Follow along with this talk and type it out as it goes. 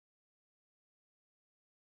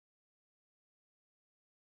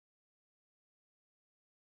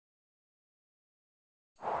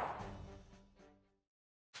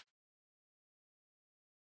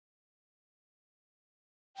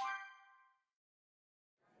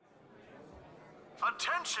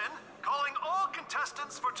Attention! Calling all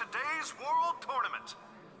contestants for today's World Tournament.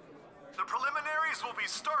 The preliminaries will be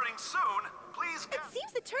starting soon. Please It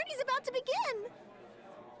seems the tourney's about to begin.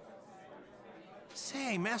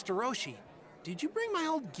 Say, Master Roshi, did you bring my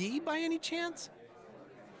old gi by any chance?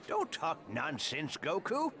 Don't talk nonsense,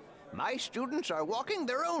 Goku. My students are walking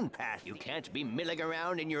their own path. You can't be milling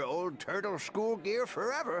around in your old turtle school gear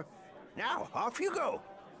forever. Now, off you go.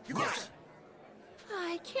 Yes!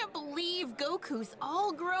 I can't believe Goku's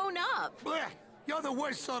all grown up. Blech! You're the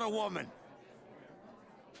worst sort of woman.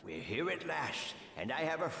 We're here at last, and I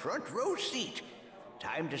have a front row seat.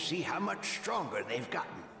 Time to see how much stronger they've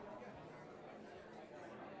gotten.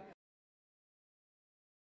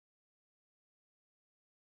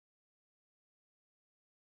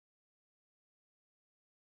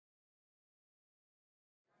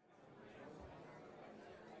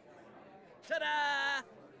 Ta-da!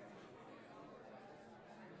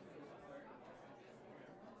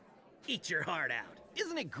 Eat your heart out.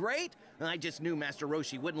 Isn't it great? I just knew Master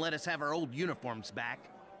Roshi wouldn't let us have our old uniforms back.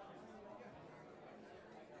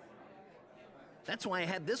 That's why I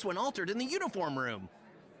had this one altered in the uniform room.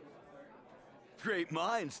 Great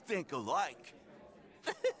minds think alike.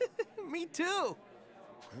 Me too!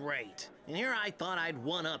 Great. And here I thought I'd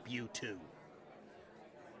one-up you two.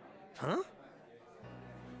 Huh?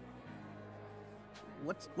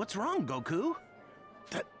 What's wrong, Goku?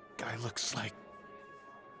 That guy looks like...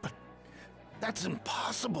 But that's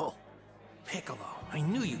impossible. Piccolo, I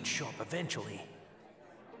knew you'd show up eventually.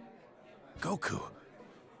 Goku,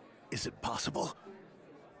 is it possible?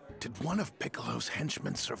 Did one of Piccolo's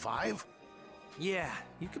henchmen survive? Yeah,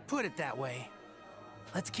 you could put it that way.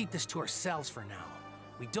 Let's keep this to ourselves for now.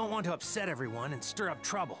 We don't want to upset everyone and stir up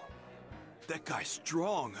trouble. That guy's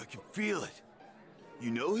strong, I can feel it. You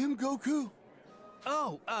know him, Goku?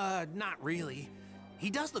 Oh, not really. He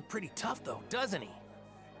does look pretty tough though, doesn't he?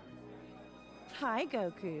 Hi,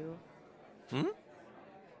 Goku. Hmm?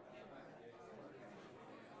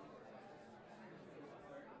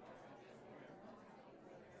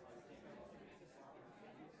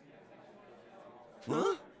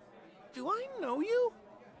 Huh? Do I know you?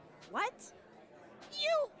 What?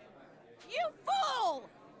 You fool!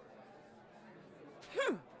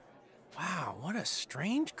 Wow, what a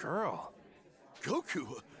strange girl.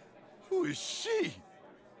 Goku? Who is she?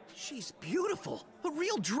 She's beautiful. A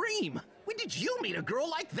real dream. When did you meet a girl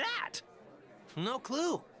like that? No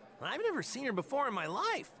clue. I've never seen her before in my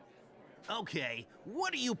life. Okay,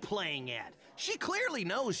 what are you playing at? She clearly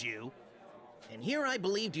knows you. And here I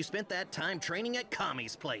believed you spent that time training at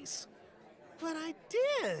Kami's place. But I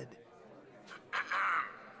did.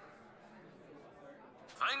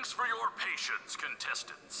 Thanks for your patience,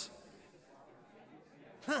 contestants.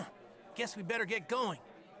 Huh. Guess we better get going.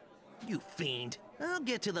 You fiend. I'll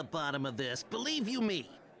get to the bottom of this, believe you me.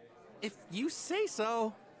 If you say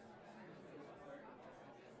so.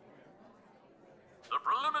 The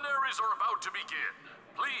preliminaries are about to begin.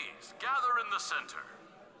 Please, gather in the center.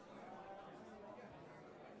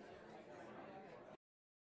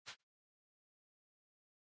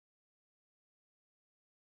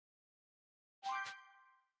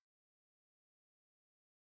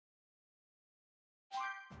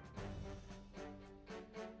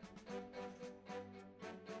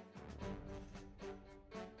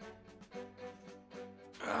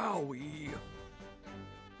 Owie.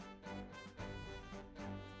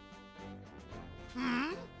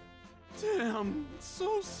 Damn,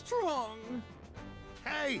 so strong.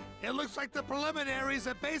 Hey, it looks like the preliminaries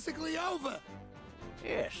are basically over.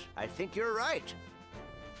 Yes, I think you're right.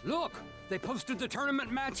 Look, they posted the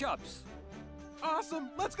tournament matchups.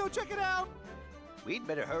 Awesome, let's go check it out. We'd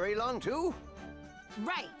better hurry along, too.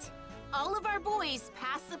 Right. All of our boys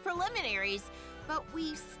passed the preliminaries, but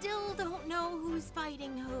we still don't know who's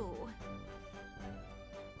fighting who.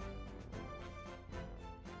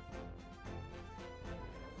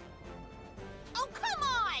 Oh, come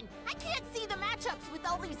on! I can't see the matchups with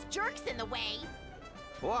all these jerks in the way.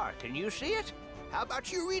 What, can you see it? How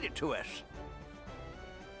about you read it to us?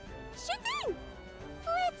 Sure thing!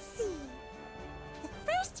 Let's see. The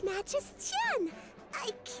first match is Tian. I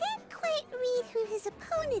can't quite read who his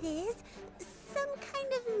opponent is. Some kind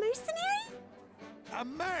of mercenary? A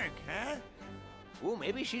merc, huh? Oh,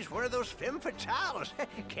 maybe she's one of those femme fatales.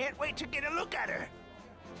 Can't wait to get a look at her.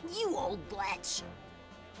 You old bletch.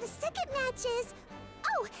 The second match is...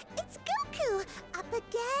 Oh, it's Goku up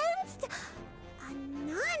against...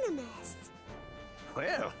 Anonymous.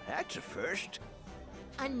 Well, that's a first.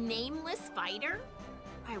 A nameless fighter?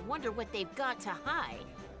 I wonder what they've got to hide.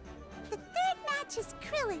 The third match is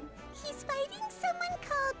Krillin. He's fighting someone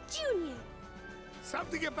called Junior.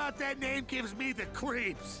 Something about that name gives me the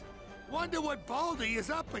creeps. Wonder what Baldy is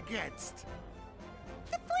up against.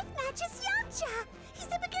 The fourth match is Yamcha. He's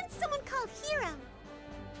up against someone called Hero.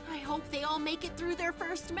 I hope they all make it through their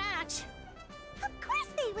first match. Of course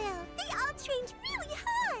they will. They all trained really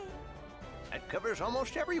hard. That covers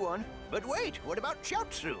almost everyone. But wait, what about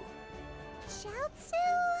Chiaotzu? Chiaotzu?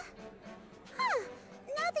 Huh.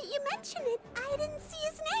 Now that you mention it, I didn't see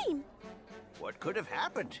his name. What could have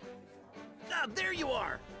happened? Ah, there you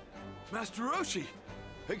are! Master Roshi!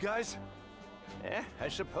 Hey, guys. I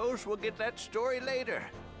suppose we'll get that story later.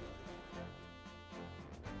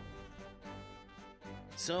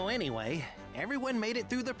 So anyway, everyone made it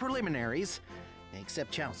through the preliminaries,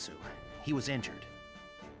 except Chiaotzu. He was injured.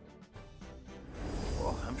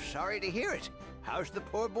 Oh, I'm sorry to hear it. How's the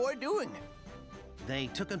poor boy doing? They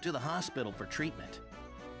took him to the hospital for treatment.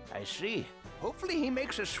 I see. Hopefully he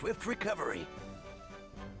makes a swift recovery.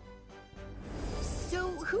 So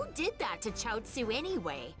who did that to Chiaotzu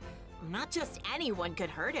anyway? Not just anyone could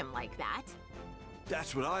hurt him like that.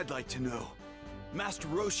 That's what I'd like to know. Master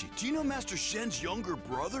Roshi, do you know Master Shen's younger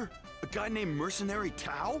brother? A guy named Mercenary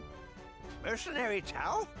Tao? Mercenary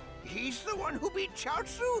Tao? He's the one who beat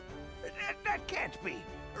Chiaotzu? That can't be.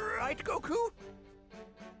 Right, Goku?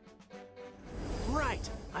 Right.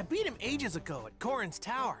 I beat him ages ago at Korin's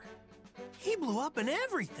tower. He blew up and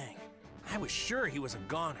everything. I was sure he was a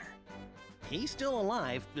goner. He's still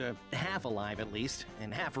alive, half alive at least,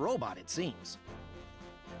 and half robot it seems.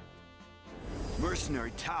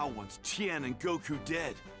 Mercenary Tao wants Tien and Goku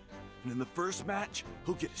dead. And in the first match,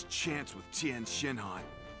 he'll get his chance with Tien Shinhan.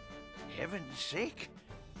 Heaven's sake.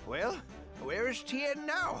 Well, where is Tien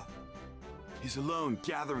now? He's alone,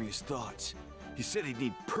 gathering his thoughts. He said he'd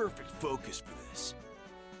need perfect focus for this.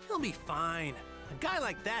 He'll be fine. A guy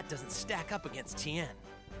like that doesn't stack up against Tien.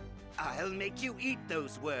 I'll make you eat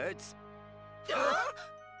those words.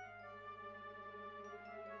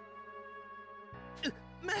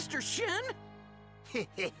 Master Shen?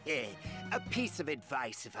 A piece of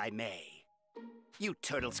advice, if I may. You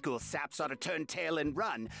Turtle School saps ought to turn tail and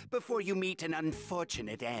run before you meet an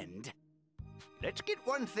unfortunate end. Let's get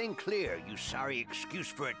one thing clear, you sorry excuse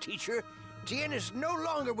for a teacher. Tien is no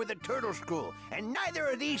longer with the Turtle School, and neither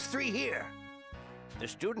are these three here. The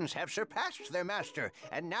students have surpassed their master,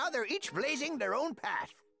 and now they're each blazing their own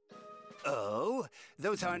path. Oh,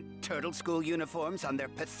 those aren't Turtle School uniforms on their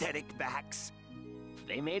pathetic backs?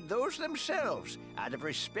 They made those themselves, out of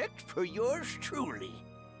respect for yours truly.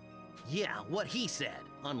 Yeah, what he said.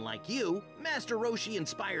 Unlike you, Master Roshi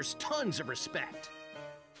inspires tons of respect.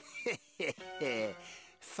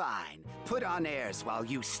 Fine. Put on airs while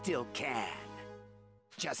you still can.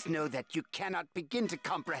 Just know that you cannot begin to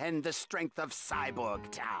comprehend the strength of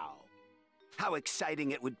Cyborg Tao. How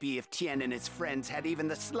exciting it would be if Tien and his friends had even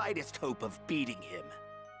the slightest hope of beating him.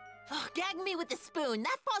 Oh, gag me with the spoon.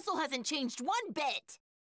 That fossil hasn't changed one bit.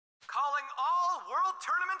 Calling all World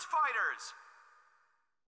Tournament fighters.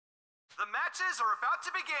 The matches are about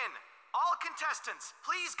to begin. All contestants,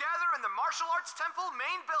 please gather in the Martial Arts Temple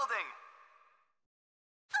main building.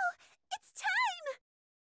 Oh, it's time!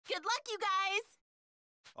 Good luck, you guys.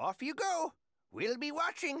 Off you go. We'll be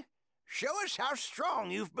watching. Show us how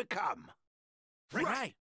strong you've become.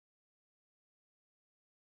 Right.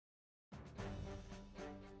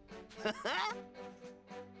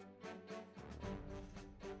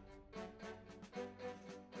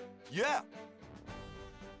 Yeah!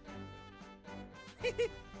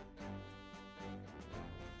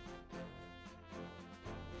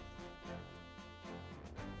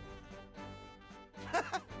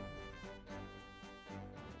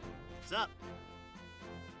 What's up?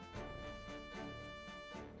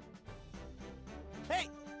 Hey!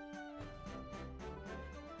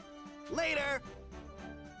 Later!